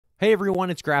Hey everyone,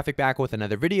 it's Graphic back with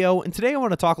another video, and today I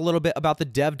want to talk a little bit about the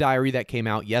dev diary that came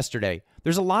out yesterday.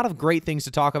 There's a lot of great things to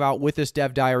talk about with this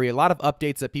dev diary, a lot of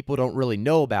updates that people don't really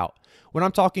know about. When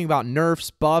I'm talking about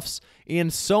nerfs, buffs,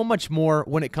 and so much more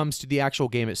when it comes to the actual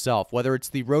game itself, whether it's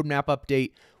the roadmap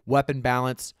update, weapon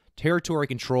balance, territory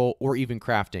control, or even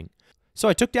crafting. So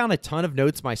I took down a ton of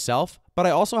notes myself, but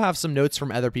I also have some notes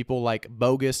from other people like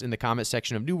Bogus in the comment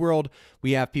section of New World.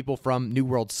 We have people from New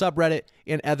World subreddit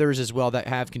and others as well that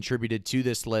have contributed to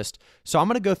this list. So I'm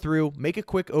going to go through, make a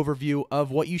quick overview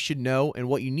of what you should know and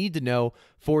what you need to know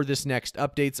for this next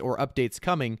updates or updates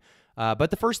coming.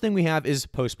 But the first thing we have is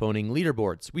postponing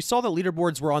leaderboards. We saw that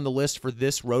leaderboards were on the list for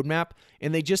this roadmap,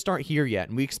 and they just aren't here yet.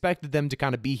 And we expected them to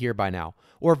kind of be here by now,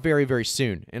 or very, very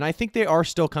soon. And I think they are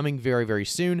still coming very, very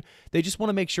soon. They just want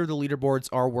to make sure the leaderboards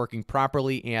are working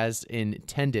properly as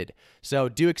intended. So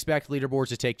do expect leaderboards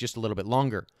to take just a little bit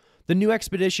longer. The new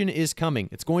expedition is coming.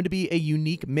 It's going to be a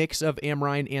unique mix of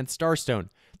Amrine and Starstone.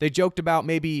 They joked about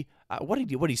maybe, what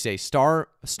did he say?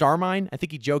 Starmine? I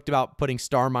think he joked about putting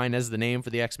Starmine as the name for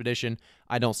the expedition.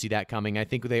 I don't see that coming. I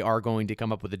think they are going to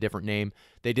come up with a different name.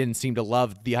 They didn't seem to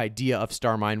love the idea of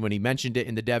Starmine when he mentioned it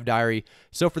in the dev diary.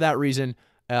 So for that reason,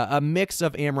 a mix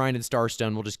of Amrine and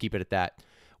Starstone, we'll just keep it at that.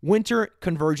 Winter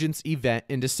Convergence event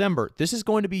in December. This is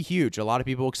going to be huge. A lot of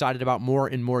people excited about more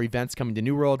and more events coming to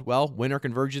New World. Well, Winter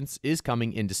Convergence is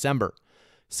coming in December.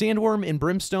 Sandworm and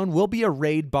Brimstone will be a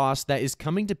raid boss that is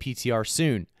coming to PTR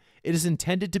soon. It is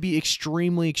intended to be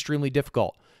extremely, extremely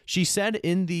difficult. She said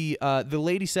in the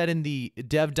lady said in the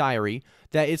dev diary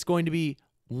that it's going to be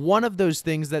one of those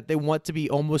things that they want to be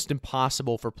almost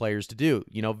impossible for players to do.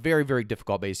 You know, very, very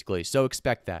difficult basically. So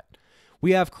expect that.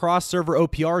 We have cross-server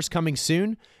OPRs coming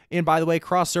soon. And by the way,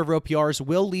 cross-server OPRs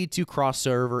will lead to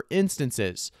cross-server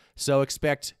instances. So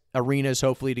expect arenas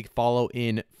hopefully to follow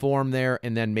in form there,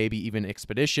 and then maybe even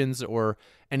expeditions or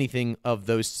anything of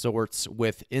those sorts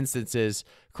with instances.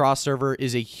 Cross-server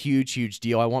is a huge, huge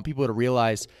deal. I want people to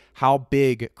realize how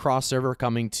big cross-server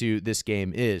coming to this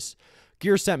game is.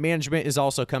 Gear set management is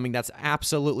also coming. That's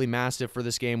absolutely massive for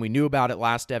this game. We knew about it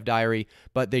last dev diary,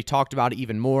 but they talked about it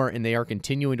even more, and they are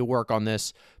continuing to work on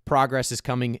this. Progress is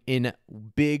coming in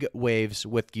big waves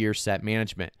with gear set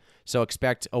management. So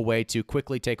expect a way to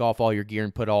quickly take off all your gear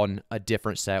and put on a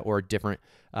different set or different,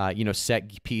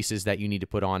 set pieces that you need to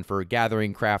put on for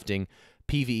gathering, crafting,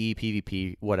 PvE,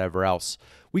 PvP, whatever else.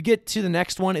 We get to the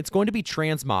next one. It's going to be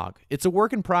Transmog. It's a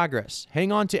work in progress.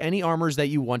 Hang on to any armors that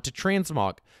you want to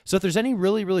transmog. So if there's any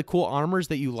really, really cool armors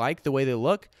that you like the way they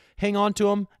look, hang on to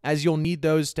them, as you'll need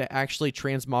those to actually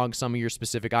transmog some of your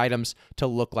specific items to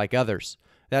look like others.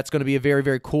 That's going to be a very,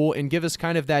 very cool and give us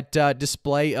kind of that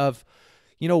display of,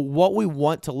 what we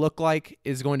want to look like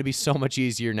is going to be so much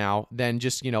easier now than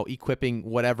just, equipping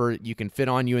whatever you can fit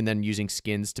on you and then using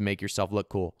skins to make yourself look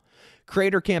cool.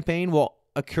 Creator campaign will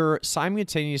occur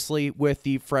simultaneously with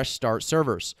the fresh start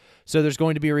servers. So there's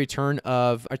going to be a return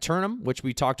of Eternum, which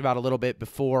we talked about a little bit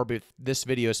before this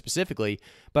video specifically,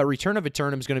 but return of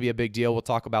Eternum is going to be a big deal. We'll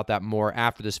talk about that more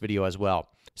after this video as well.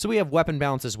 So we have weapon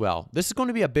balance as well. This is going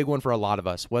to be a big one for a lot of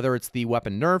us, whether it's the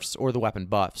weapon nerfs or the weapon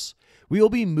buffs. We will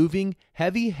be moving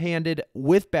heavy-handed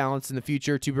with balance in the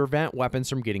future to prevent weapons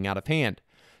from getting out of hand.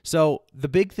 So the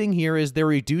big thing here is they're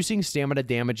reducing stamina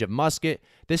damage of musket.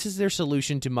 This is their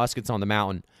solution to muskets on the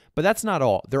mountain. But that's not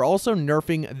all. They're also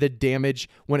nerfing the damage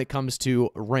when it comes to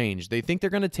range. They think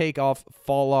they're going to take off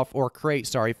fall off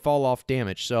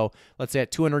damage. So let's say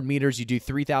at 200 meters, you do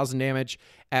 3,000 damage.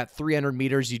 At 300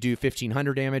 meters, you do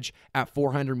 1,500 damage. At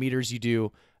 400 meters, you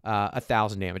do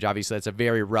 1,000 damage. Obviously, that's a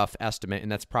very rough estimate,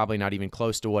 and that's probably not even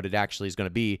close to what it actually is going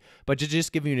to be. But to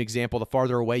just give you an example, the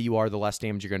farther away you are, the less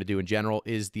damage you're going to do in general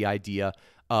is the idea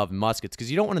of muskets,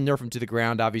 because you don't want to nerf them to the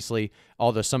ground, obviously,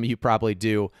 although some of you probably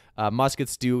do.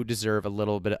 Muskets do deserve a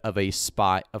little bit of a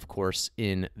spot, of course,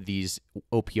 in these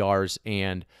OPRs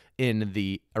and in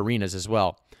the arenas as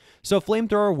well. So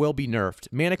flamethrower will be nerfed.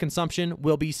 Mana consumption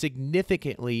will be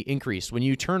significantly increased. When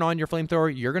you turn on your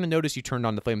flamethrower, you're going to notice you turned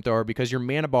on the flamethrower because your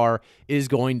mana bar is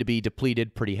going to be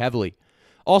depleted pretty heavily.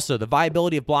 Also, the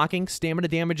viability of blocking, stamina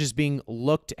damage is being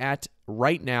looked at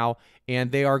right now,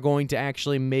 and they are going to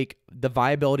actually make the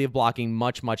viability of blocking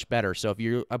much, much better. So if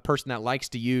you're a person that likes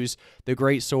to use the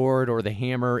great sword or the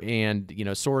hammer and,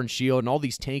 sword and shield and all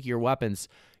these tankier weapons,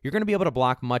 you're going to be able to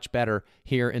block much better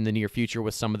here in the near future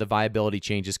with some of the viability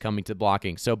changes coming to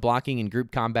blocking. So blocking in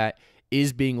group combat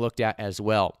is being looked at as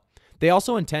well. They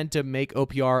also intend to make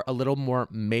OPR a little more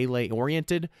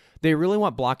melee-oriented. They really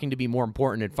want blocking to be more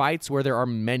important in fights where there are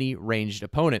many ranged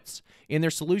opponents, and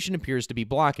their solution appears to be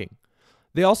blocking.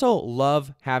 They also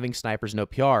love having snipers in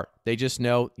OPR. They just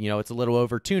know, it's a little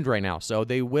overtuned right now. So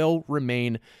they will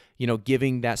remain,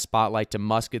 giving that spotlight to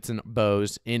muskets and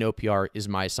bows in OPR is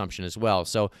my assumption as well.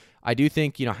 So I do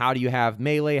think, how do you have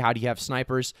melee? How do you have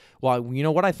snipers? Well,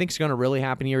 what I think is going to really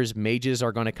happen here is mages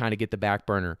are going to kind of get the back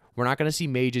burner. We're not going to see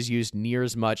mages used near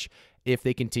as much if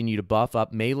they continue to buff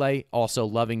up melee. Also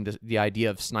loving the idea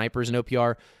of snipers in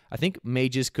OPR. I think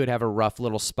mages could have a rough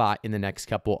little spot in the next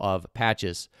couple of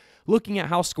patches. Looking at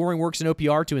how scoring works in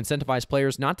OPR to incentivize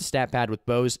players not to stat pad with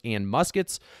bows and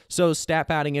muskets, so stat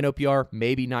padding in OPR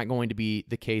maybe not going to be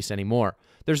the case anymore.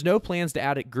 There's no plans to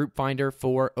add a group finder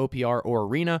for OPR or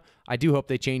Arena. I do hope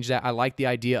they change that. I like the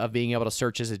idea of being able to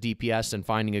search as a DPS and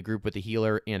finding a group with a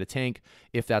healer and a tank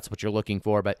if that's what you're looking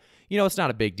for. But, it's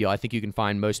not a big deal. I think you can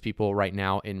find most people right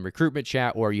now in recruitment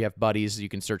chat, or you have buddies you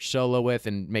can search solo with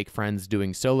and make friends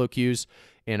doing solo queues,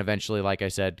 and eventually, like I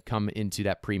said, come into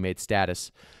that pre-made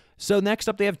status. So next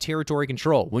up, they have territory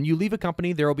control. When you leave a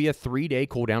company, there will be a 3-day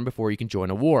cooldown before you can join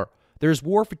a war. There's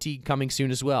war fatigue coming soon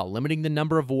as well, limiting the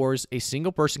number of wars a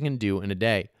single person can do in a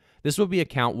day. This will be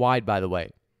account-wide, by the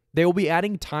way. They will be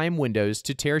adding time windows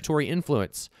to territory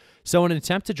influence. So in an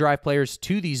attempt to drive players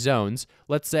to these zones,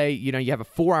 let's say, you have a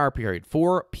 4-hour period,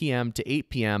 4 p.m. to 8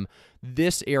 p.m.,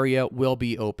 this area will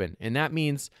be open. And that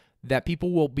means that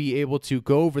people will be able to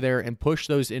go over there and push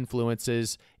those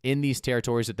influences in these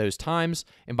territories at those times.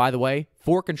 And by the way,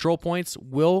 4 control points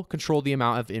will control the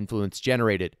amount of influence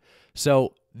generated.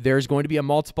 So there's going to be a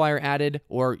multiplier added,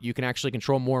 or you can actually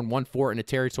control more than 1 fort in a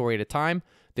territory at a time.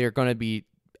 They're going to be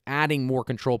adding more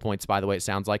control points, by the way, it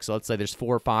sounds like. So let's say there's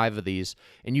 4 or 5 of these,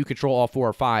 and you control all 4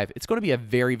 or 5. It's going to be a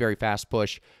very, very fast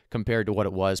push compared to what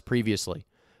it was previously.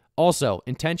 Also,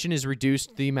 intention is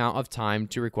reduced the amount of time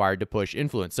required to push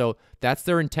influence. So that's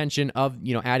their intention of,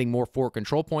 adding more 4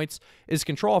 control points, is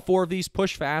control all 4 of these,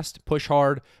 push fast, push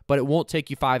hard, but it won't take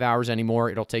you 5 hours anymore.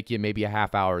 It'll take you maybe a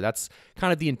half hour. That's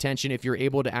kind of the intention if you're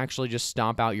able to actually just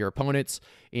stomp out your opponents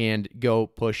and go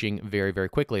pushing very, very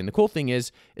quickly. And the cool thing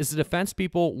is the defense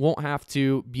people won't have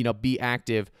to, be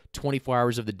active 24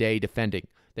 hours of the day defending.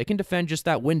 They can defend just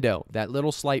that window, that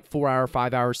little slight 4-hour,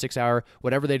 5-hour, 6-hour,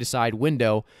 whatever they decide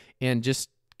window, and just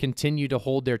continue to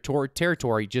hold their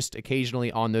territory just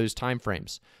occasionally on those time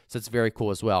frames. So it's very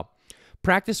cool as well.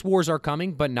 Practice wars are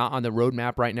coming, but not on the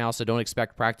roadmap right now, so don't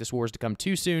expect practice wars to come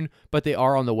too soon, but they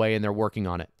are on the way and they're working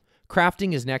on it.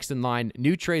 Crafting is next in line.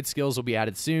 New trade skills will be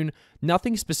added soon.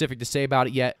 Nothing specific to say about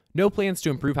it yet. No plans to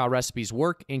improve how recipes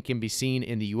work and can be seen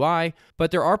in the UI,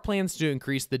 but there are plans to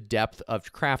increase the depth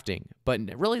of crafting. But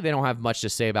really, they don't have much to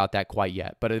say about that quite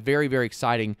yet, but a very, very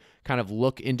exciting kind of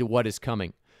look into what is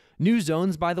coming. New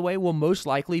zones, by the way, will most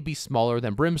likely be smaller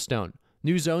than Brimstone.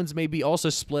 New zones may be also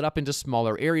split up into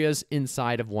smaller areas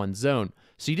inside of one zone.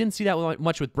 So you didn't see that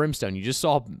much with Brimstone. You just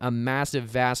saw a massive,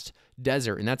 vast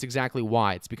desert, and that's exactly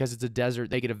why. It's because it's a desert.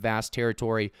 They get a vast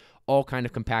territory all kind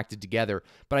of compacted together.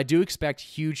 But I do expect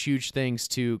huge, huge things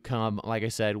to come, like I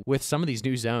said, with some of these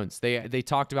new zones. They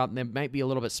talked about them might be a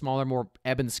little bit smaller, more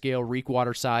ebb and scale, reek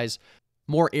water size,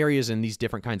 more areas in these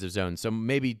different kinds of zones. So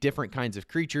maybe different kinds of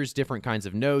creatures, different kinds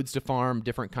of nodes to farm,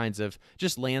 different kinds of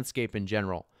just landscape in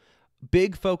general.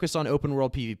 Big focus on open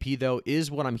world PvP, though,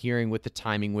 is what I'm hearing with the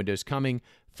timing windows coming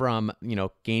from,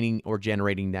 gaining or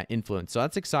generating that influence. So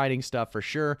that's exciting stuff for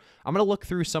sure. I'm going to look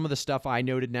through some of the stuff I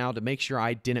noted now to make sure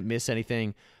I didn't miss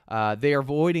anything. They are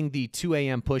avoiding the 2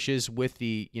 a.m. pushes with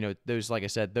the, those, like I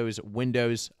said, those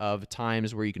windows of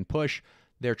times where you can push.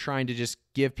 They're trying to just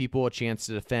give people a chance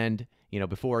to defend.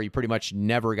 Before you pretty much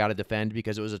never got to defend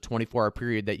because it was a 24-hour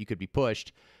period that you could be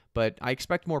pushed. But I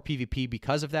expect more PvP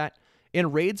because of that.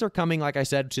 And raids are coming, like I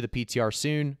said, to the PTR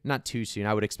soon. Not too soon.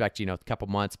 I would expect, a couple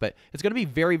months. But it's going to be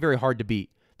very, very hard to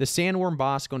beat. The Sandworm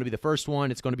boss is going to be the first one.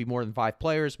 It's going to be more than 5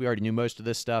 players. We already knew most of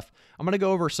this stuff. I'm going to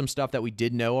go over some stuff that we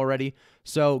did know already.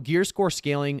 So gear score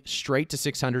scaling straight to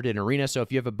 600 in Arena. So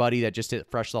if you have a buddy that just hit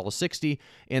fresh level 60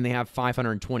 and they have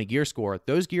 520 gear score,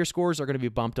 those gear scores are going to be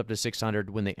bumped up to 600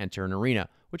 when they enter an Arena,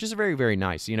 which is very, very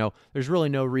nice. There's really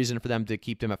no reason for them to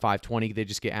keep them at 520. They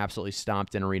just get absolutely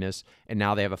stomped in arenas, and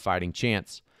now they have a fighting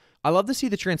chance. I love to see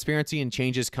the transparency and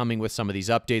changes coming with some of these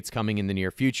updates coming in the near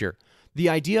future. The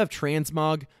idea of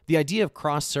transmog, the idea of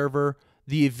cross-server,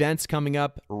 the events coming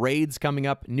up, raids coming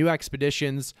up, new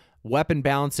expeditions, weapon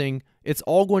balancing, it's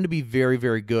all going to be very,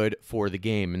 very good for the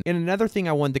game. And another thing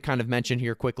I wanted to kind of mention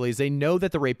here quickly is they know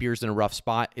that the rapier's in a rough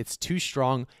spot. It's too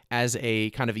strong as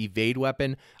a kind of evade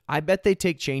weapon. I bet they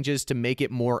take changes to make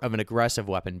it more of an aggressive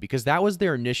weapon because that was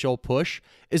their initial push,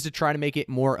 is to try to make it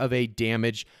more of a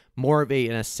damage, more of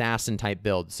an assassin type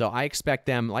build. So I expect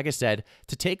them, like I said,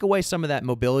 to take away some of that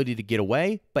mobility to get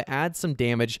away, but add some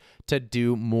damage to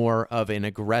do more of an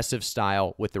aggressive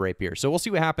style with the rapier. So we'll see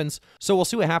what happens.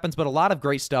 But a lot of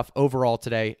great stuff overall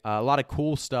today. A lot of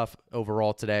cool stuff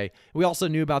overall today. We also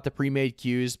knew about the pre-made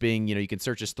queues being, you can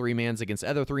search as 3-mans against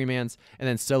other 3-mans, and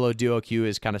then solo duo queue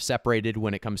is kind of separated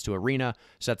when it comes to arena.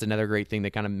 So that's another great thing they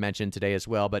kind of mentioned today as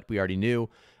well, but we already knew.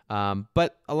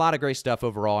 But a lot of great stuff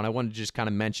overall, and I wanted to just kind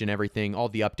of mention everything, all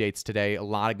the updates today, a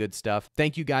lot of good stuff.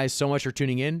 Thank you guys so much for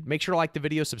tuning in. Make sure to like the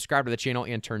video, subscribe to the channel,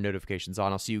 and turn notifications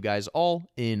on. I'll see you guys all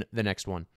in the next one.